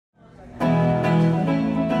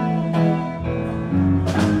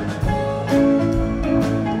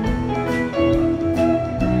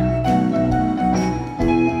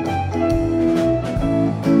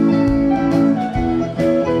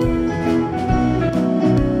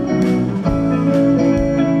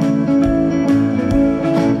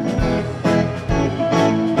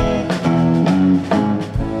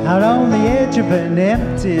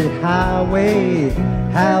empty highway,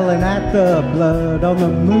 howling at the blood on the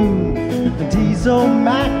moon. The diesel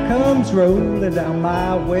Mac comes rolling down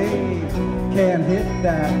my way. Can't hit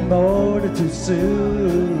that border too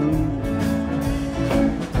soon.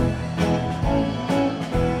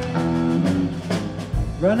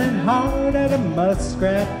 Running hard at a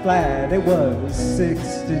muskrat flat. It was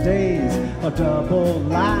 60 days, a double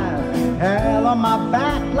life. Hell on my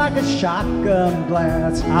back like a shotgun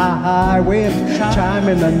blast. High wind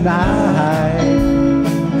chiming the night.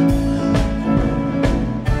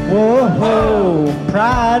 Whoa, ho,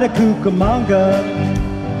 pride of Cucamonga.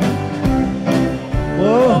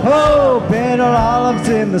 Whoa, ho, bitter olives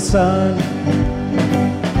in the sun.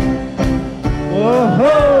 Whoa,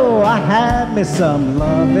 ho, I had me some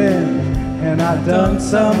loving, and I done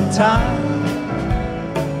some time.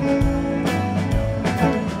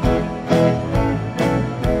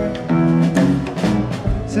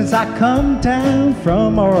 Since I come down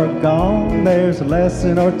from Oregon, there's a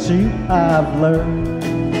lesson or two I've learned.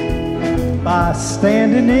 By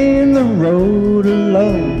standing in the road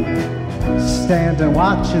alone, standing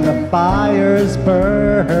watching the fires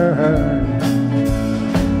burn.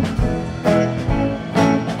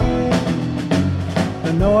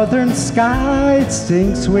 The northern sky, it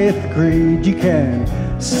stinks with greed. You can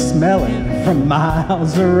smell it from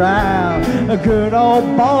miles around. A good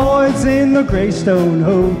old boys in the Greystone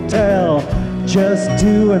Hotel, just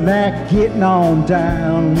doing that, getting on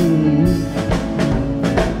down.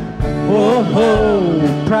 Whoa,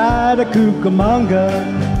 ho, pride of Cucamonga.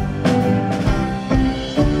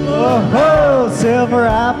 Whoa, ho, silver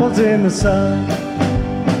apples in the sun.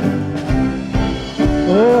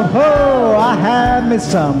 Whoa, ho, I had me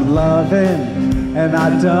some loving, and I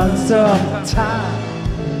done some time.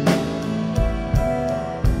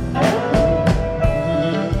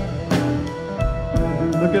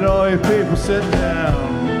 Look at all you people sitting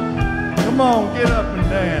down. Come on, get up and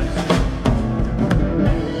dance.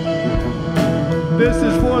 This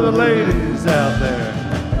is for the ladies out there.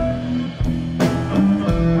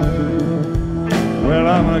 Well,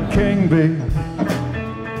 I'm a king bee.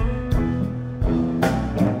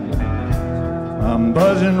 I'm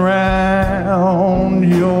buzzing round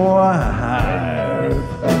your hive.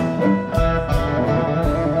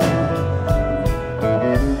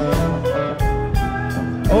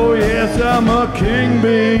 Oh yes, I'm a king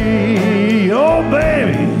bee. Oh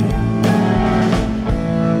baby,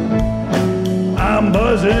 I'm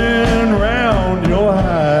buzzing round your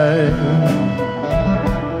hive.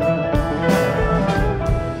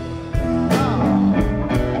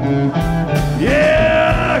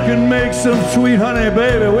 Yeah, I can make some sweet honey,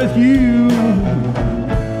 baby, with you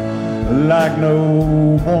like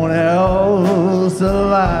no one else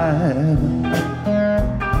alive.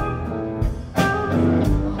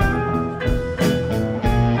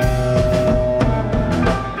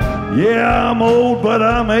 Yeah, I'm old, but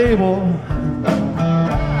I'm able.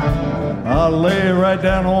 I'll lay right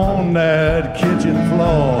down on that kitchen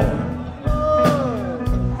floor.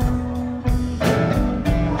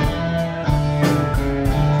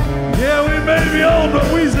 Yeah, we may be old, but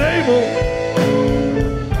we's able.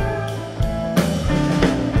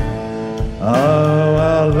 Oh,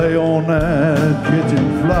 I'll lay on that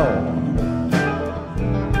kitchen floor.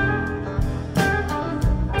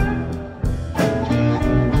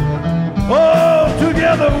 Oh,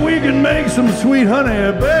 together we can make some sweet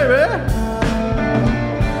honey, baby,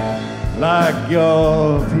 like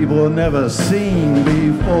your people never seen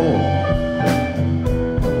before.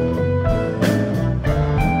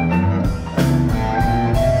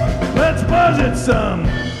 Let's buzz it some.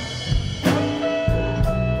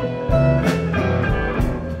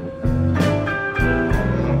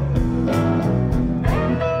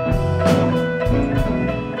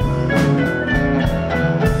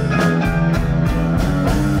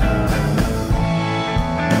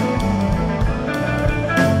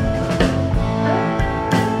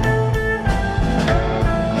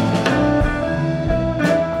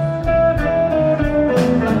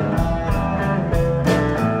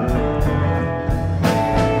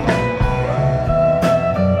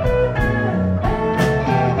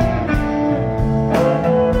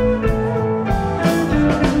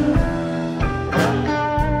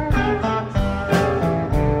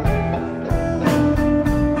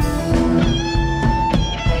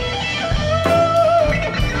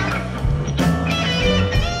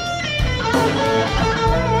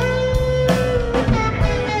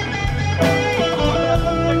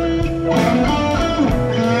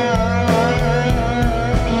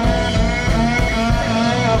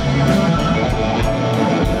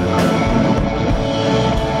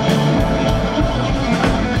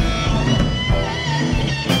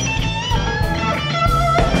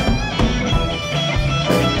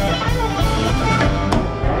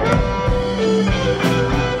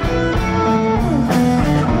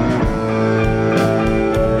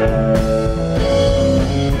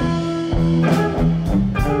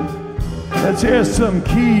 Here's some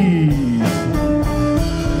keys.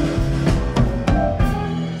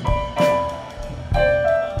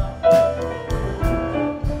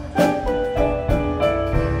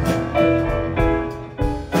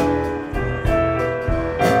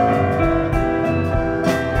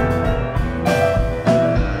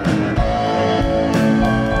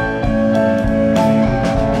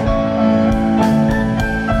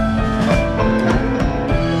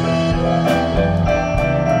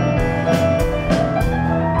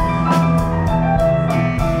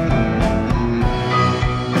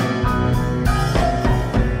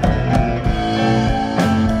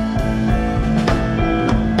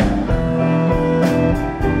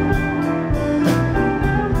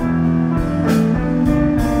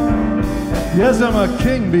 Yes, I'm a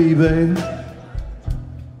king bee, babe.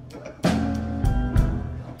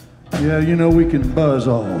 Yeah, you know we can buzz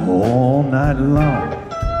all night long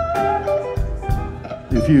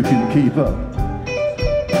if you can keep up.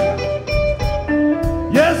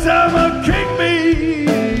 Yes, I'm a king bee,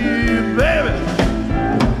 baby.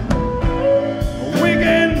 We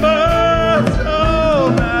can buzz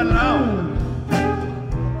all night long.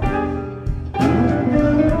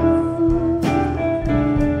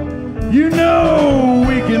 You know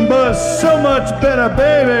we can buzz so much better,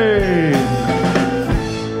 baby,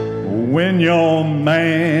 when your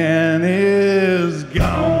man is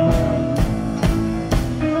gone.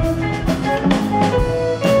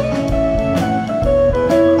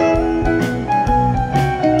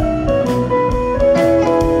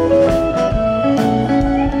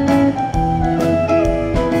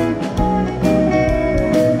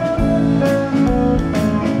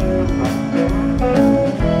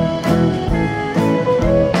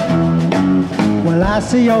 I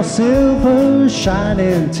see your silver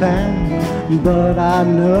shining tan, but I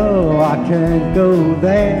know I can't go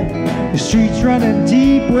there. Your streets running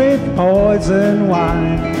deep with poison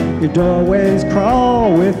wine, your doorways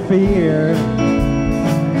crawl with fear.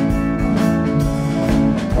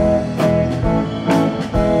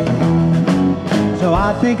 So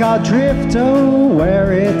I think I'll drift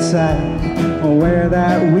where it's at, where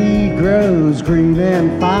that weed grows green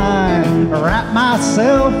and fine. Wrap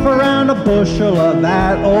myself around a bushel of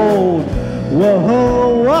that old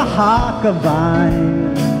Oaxaca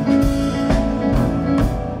vine.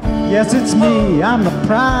 Yes, it's me, I'm the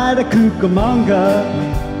pride of Cucamonga.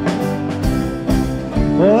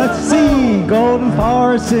 Well, let's see, golden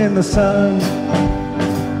forests in the sun.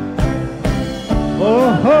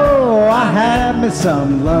 Oh ho, I had me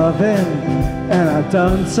some loving, and I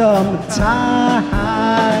done some time,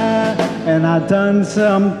 and I done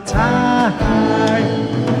some time,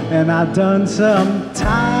 and I done some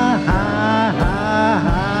time.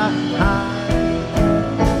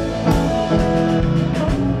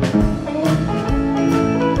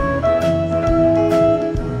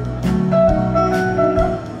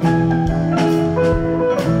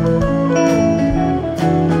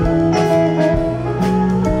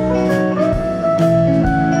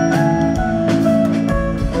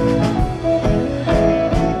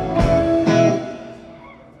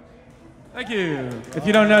 Thank you. If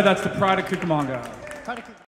you don't know, that's the Pride of Cucamonga.